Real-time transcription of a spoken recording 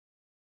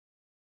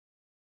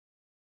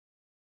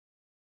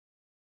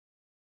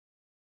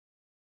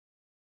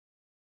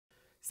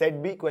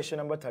Set B question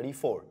number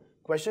 34.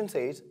 Question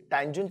says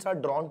tangents are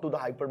drawn to the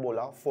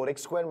hyperbola 4x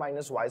square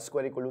minus y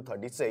square equal to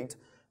 36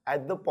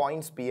 at the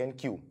points P and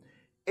Q.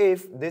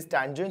 If these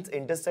tangents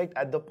intersect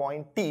at the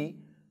point T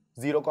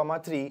 0,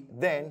 3,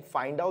 then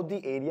find out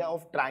the area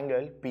of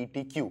triangle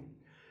PTQ.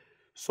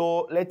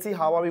 So let's see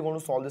how are we going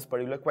to solve this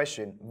particular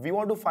question. We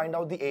want to find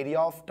out the area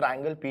of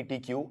triangle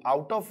PTQ,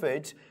 out of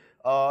which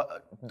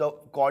the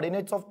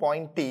coordinates of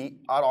point T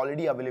are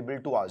already available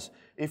to us.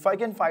 If I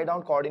can find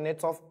out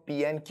coordinates of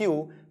P and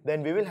Q,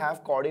 then we will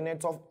have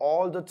coordinates of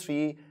all the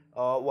three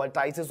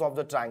vertices of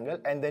the triangle,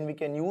 and then we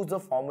can use the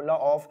formula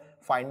of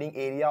finding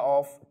area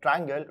of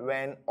triangle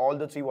when all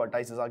the three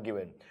vertices are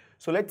given.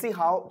 So let's see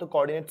how the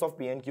coordinates of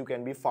P and Q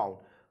can be found.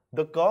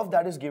 The curve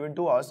that is given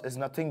to us is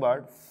nothing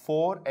but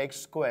 4x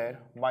square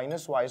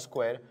minus y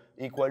square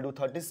equal to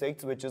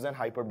 36, which is an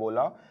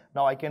hyperbola.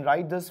 Now I can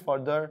write this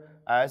further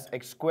as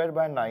x square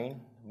by 9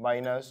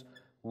 minus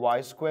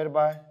y square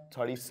by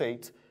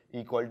 36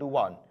 equal to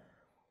 1.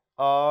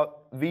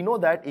 We know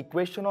that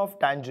equation of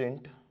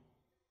tangent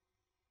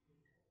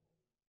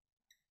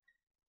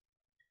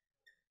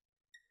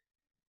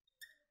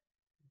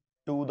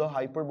to the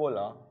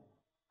hyperbola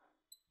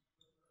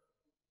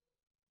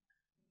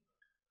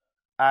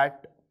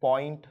at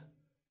point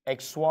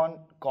x1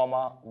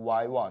 comma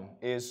y1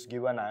 is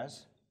given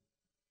as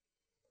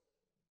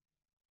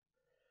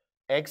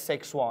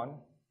x1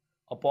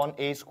 upon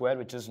a square,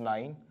 which is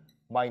 9,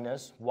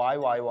 minus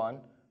y1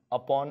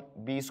 upon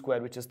b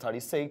square, which is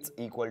 36,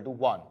 equal to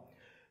 1.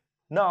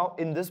 Now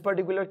in this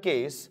particular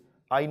case,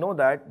 I know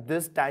that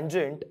this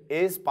tangent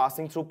is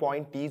passing through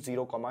point T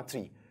 0,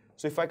 3.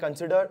 So if I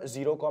consider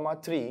 0,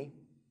 3,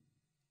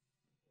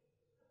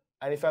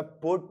 and if I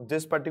put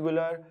this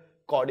particular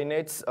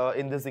coordinates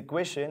in this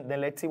equation,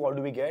 then let's see what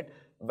do we get.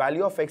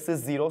 Value of x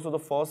is 0, so the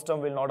first term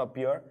will not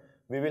appear.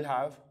 We will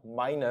have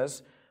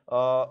minus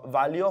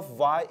value of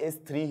y is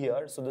 3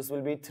 here, so this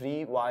will be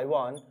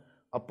 3y1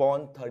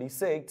 upon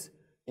 36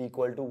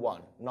 equal to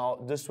 1. Now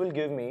this will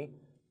give me,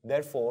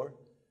 therefore,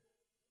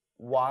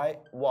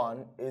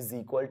 y1 is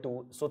equal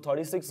to, so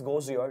 36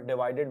 goes here,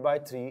 divided by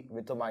 3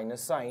 with a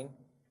minus sign,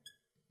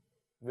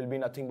 will be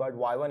nothing but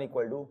y1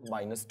 equal to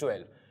minus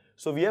 12.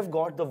 So we have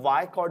got the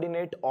y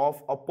coordinate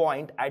of a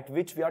point at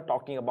which we are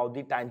talking about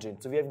the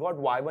tangent. So we have got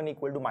y1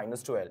 equal to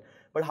minus 12.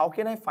 But how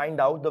can I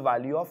find out the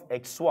value of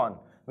x1,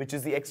 which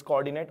is the x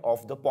coordinate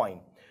of the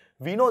point?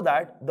 We know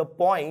that the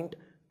point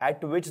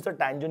at which the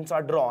tangents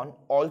are drawn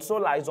also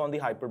lies on the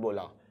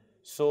hyperbola.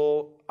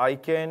 So I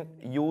can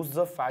use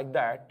the fact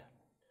that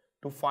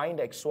to find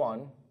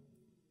x1,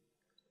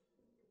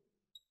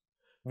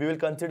 we will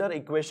consider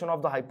equation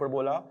of the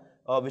hyperbola,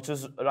 which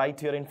is right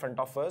here in front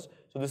of us.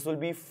 So this will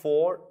be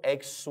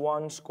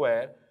 4x1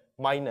 square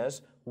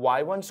minus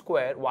y1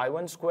 square.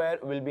 y1 square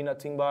will be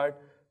nothing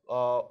but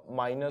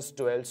minus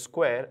 12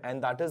 square,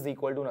 and that is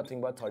equal to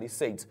nothing but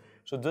 36.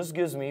 So this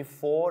gives me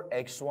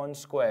 4x1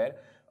 square.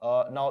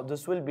 Now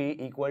this will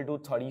be equal to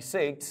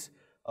 36.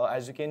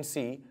 As you can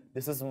see,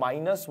 this is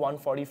minus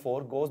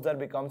 144, goes there,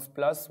 becomes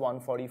plus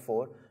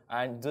 144,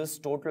 and this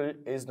total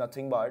is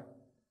nothing but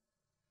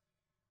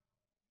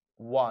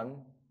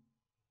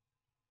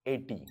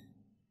 180.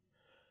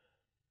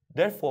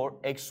 Therefore,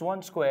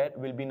 x1 square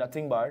will be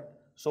nothing but,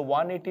 so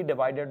 180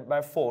 divided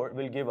by 4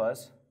 will give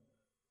us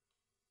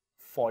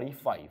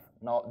 45.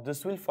 Now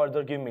this will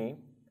further give me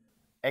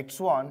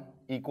x1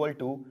 equal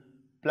to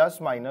plus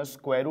minus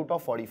square root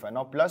of 45.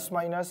 Now plus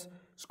minus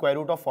square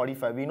root of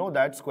 45, we know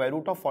that square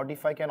root of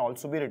 45 can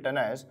also be written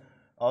as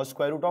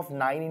square root of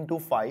 9 into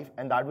 5,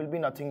 and that will be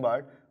nothing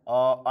but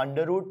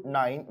under root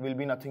 9 will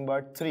be nothing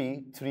but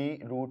 3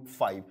 root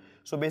 5.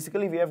 So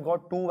basically we have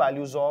got two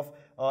values of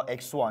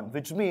x1,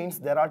 which means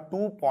there are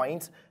 2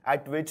 points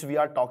at which we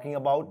are talking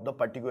about the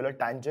particular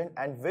tangent,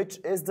 and which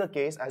is the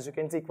case. As you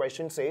can see,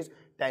 question says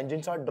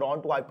tangents are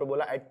drawn to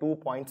hyperbola at 2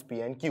 points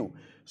P and Q.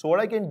 So what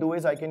I can do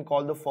is I can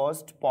call the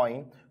first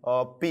point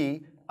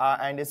P,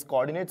 and its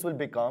coordinates will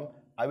become,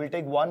 I will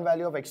take one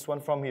value of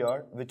x1 from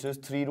here, which is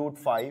 3 root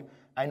 5,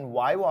 and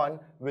y1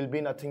 will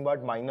be nothing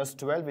but minus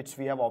 12, which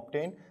we have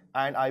obtained,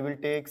 and I will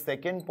take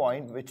second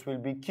point, which will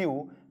be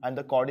q, and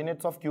the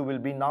coordinates of q will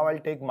be, now I'll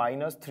take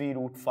minus 3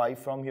 root 5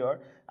 from here,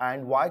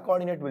 and y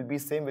coordinate will be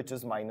same, which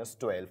is minus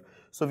 12.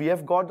 So we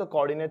have got the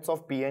coordinates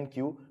of p and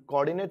q.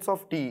 Coordinates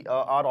of t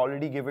are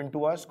already given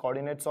to us.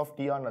 Coordinates of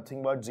t are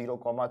nothing but 0,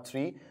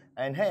 3,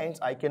 and hence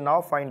I can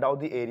now find out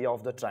the area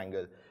of the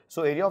triangle.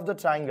 So area of the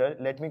triangle,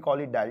 let me call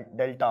it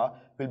delta,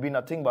 will be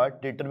nothing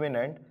but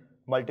determinant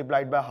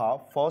multiplied by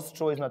half. First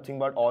row is nothing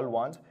but all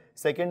ones.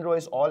 Second row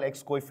is all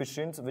x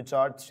coefficients, which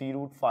are 3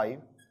 root 5,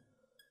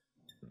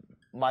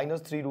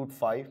 minus 3 root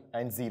 5,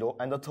 and 0.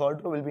 And the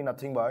third row will be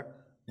nothing but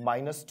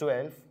minus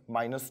 12,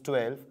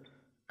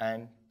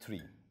 and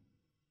 3.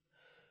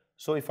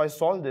 So if I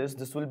solve this,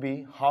 this will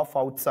be half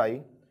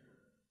outside.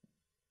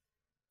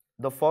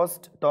 The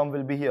first term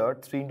will be here,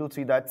 3 into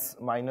 3, that's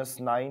minus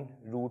 9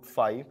 root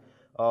 5.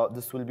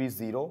 This will be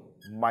 0,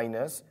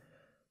 minus,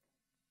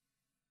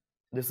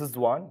 this is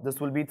 1. This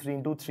will be 3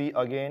 into 3,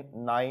 again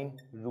 9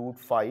 root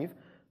 5.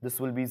 This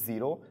will be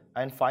 0.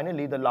 and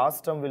finally the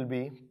last term will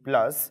be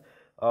plus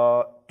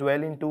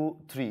 12 into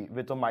 3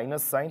 with a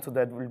minus sign, so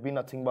that will be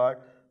nothing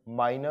but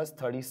minus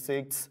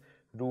 36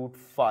 root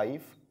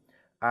 5,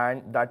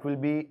 and that will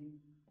be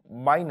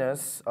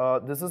minus,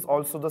 this is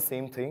also the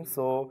same thing,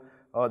 so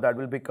that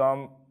will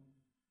become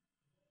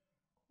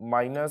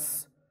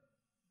minus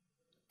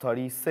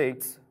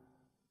 36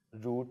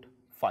 root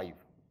 5.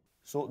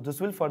 So this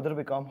will further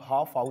become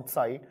half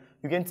outside.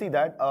 You can see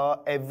that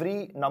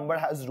every number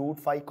has root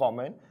 5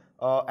 common,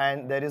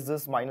 and there is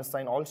this minus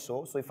sign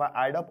also. So if I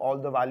add up all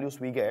the values,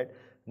 we get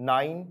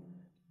 9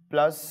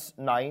 plus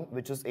 9,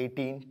 which is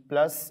 18,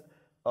 plus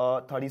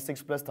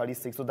 36 plus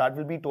 36. So that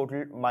will be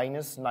total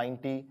minus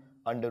 90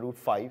 under root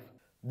 5.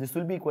 This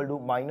will be equal to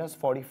minus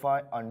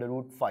 45 under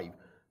root 5.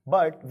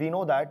 But we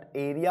know that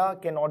area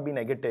cannot be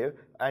negative,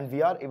 and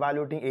we are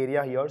evaluating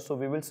area here, so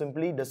we will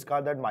simply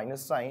discard that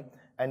minus sign,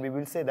 and we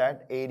will say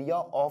that area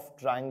of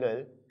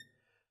triangle,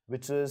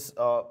 which is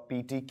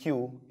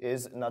PTQ,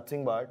 is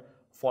nothing but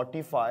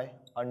 45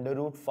 under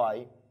root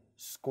 5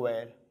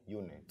 square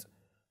units.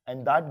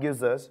 And that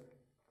gives us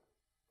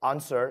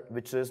answer,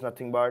 which is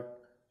nothing but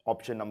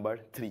option number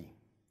 3.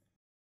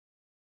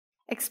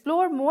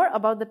 Explore more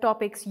about the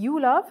topics you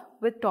love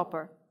with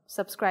Toppr.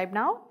 Subscribe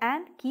now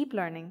and keep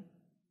learning.